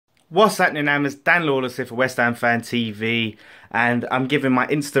What's happening, Hammers? Dan Lawless here for West Ham Fan TV, and I'm giving my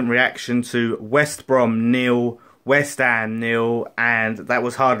instant reaction to West Brom 0, West Ham 0, and that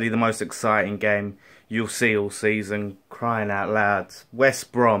was hardly the most exciting game you'll see all season. Crying out loud,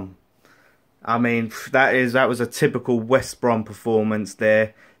 West Brom. I mean, that was a typical West Brom performance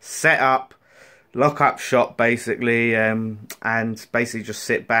there. Set up, lock up shot basically, and basically just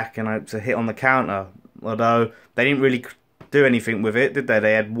sit back and hope to hit on the counter. Although they didn't really do anything with it, did they?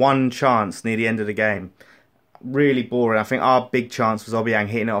 They had one chance near the end of the game. Really boring. I think our big chance was Obiang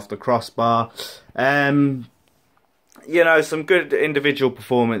hitting it off the crossbar. You know, some good individual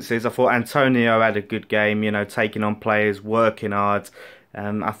performances. I thought Antonio had a good game, you know, taking on players, working hard.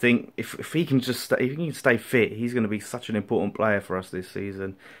 I think if he can just if he can stay fit, he's going to be such an important player for us this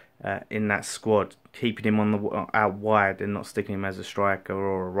season in that squad. Keeping him on the out wide and not sticking him as a striker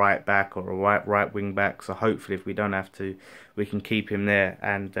or a right back or a right wing back. So hopefully, if we don't have to, we can keep him there,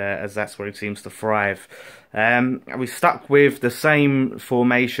 and as that's where he seems to thrive. We stuck with the same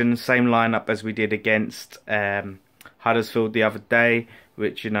formation, same lineup as we did against Huddersfield the other day,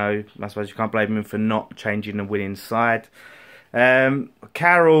 which, you know, I suppose you can't blame him for not changing the winning side.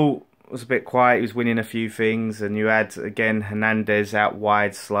 Carroll was a bit quiet. He was winning a few things, and you had again Hernandez out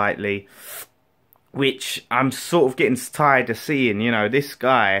wide slightly, which I'm sort of getting tired of seeing. You know, this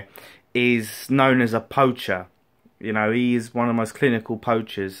guy is known as a poacher. You know, he is one of the most clinical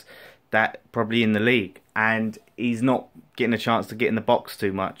poachers that probably in the league, and he's not getting a chance to get in the box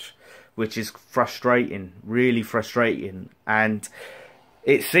too much, which is frustrating, really frustrating. And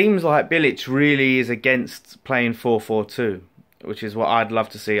it seems like Bilic really is against playing 4-4-2. Which is what I'd love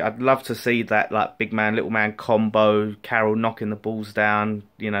to see. I'd love to see that like big man, little man combo. Carroll knocking the balls down.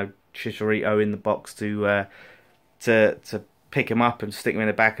 You know, Chicharito in the box to pick him up and stick him in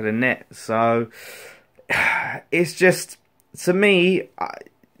the back of the net. So it's just, to me,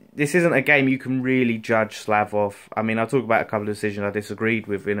 this isn't a game you can really judge Slav off. I mean, I'll talk about a couple of decisions I disagreed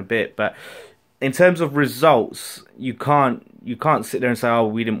with in a bit, but in terms of results, you can't sit there and say, oh,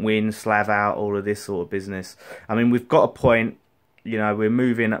 we didn't win, Slav out, all of this sort of business. I mean, we've got a point. You know, we're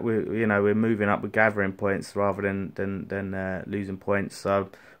moving up. We're moving up. We're gathering points rather than losing points. So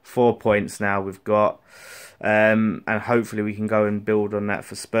 4 points now we've got, and hopefully we can go and build on that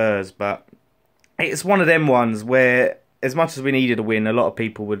for Spurs. But it's one of them ones where, as much as we needed a win, a lot of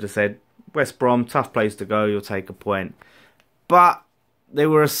people would have said West Brom, tough place to go. You'll take a point. But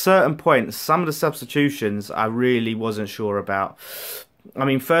there were a certain point, some of the substitutions I really wasn't sure about. I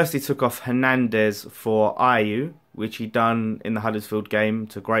mean, first he took off Hernandez for Ayew, which he done in the Huddersfield game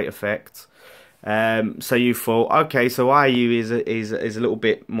to great effect. So you thought, okay, so Ayew is a little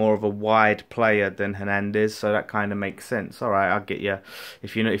bit more of a wide player than Hernandez, so that kind of makes sense. All right, I'll get you.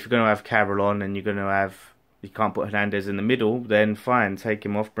 If you're going to have Carroll on and you can't put Hernandez in the middle, then fine, take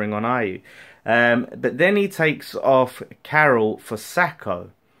him off, bring on Ayew. But then he takes off Carroll for Sacco.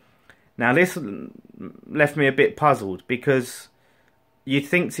 Now this left me a bit puzzled, because you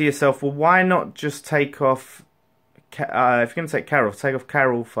think to yourself, well, why not just take off, if you're going to take off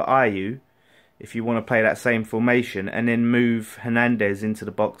Carroll for Ayew, if you want to play that same formation, and then move Hernandez into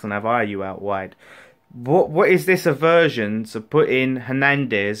the box and have Ayew out wide. What is this aversion to put in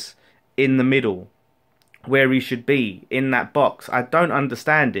Hernandez in the middle, where he should be, in that box? I don't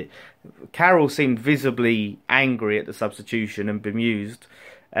understand it. Carroll seemed visibly angry at the substitution and bemused.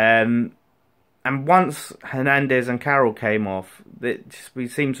 And once Hernandez and Carroll came off, we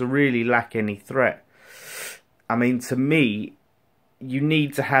seemed to really lack any threat. I mean, to me, you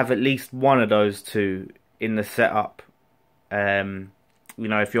need to have at least one of those two in the setup. You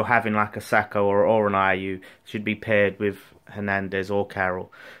know, if you're having like a Sacco or an Ayew, should be paired with Hernandez or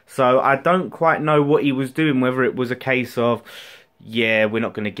Carroll. So I don't quite know what he was doing. Whether it was a case of, yeah, we're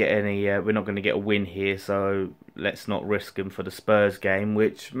not going to get a win here, so let's not risk him for the Spurs game,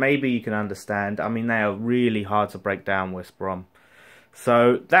 which maybe you can understand. I mean, they are really hard to break down, West Brom.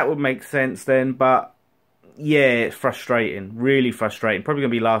 So that would make sense then, but yeah, it's frustrating, really frustrating. Probably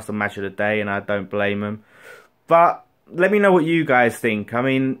going to be last on match of the day, and I don't blame him. But let me know what you guys think. I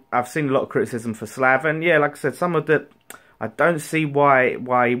mean, I've seen a lot of criticism for Slav, and yeah, like I said, some of the, I don't see why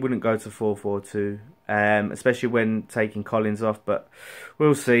he wouldn't go to 4-4-2. Especially when taking Collins off, but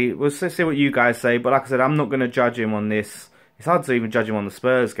we'll see. We'll see what you guys say. But like I said, I'm not going to judge him on this. It's hard to even judge him on the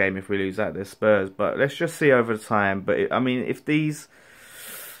Spurs game if we lose out the Spurs. But let's just see over time. But I mean, if these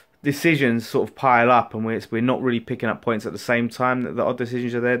decisions sort of pile up and we're not really picking up points at the same time that the odd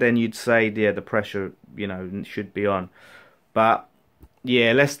decisions are there, then you'd say, yeah, the pressure, you know, should be on. But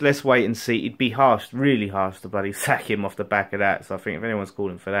Yeah, let's wait and see. It'd be harsh, really harsh to bloody sack him off the back of that. So I think if anyone's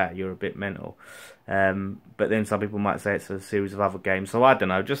calling for that, you're a bit mental. But then some people might say it's a series of other games. So I don't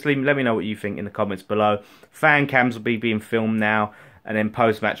know. Just let me know what you think in the comments below. Fan cams will be being filmed now, and then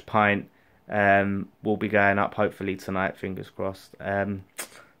post-match pint will be going up hopefully tonight. Fingers crossed.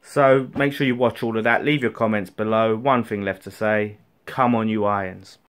 So make sure you watch all of that. Leave your comments below. One thing left to say: come on, you Irons.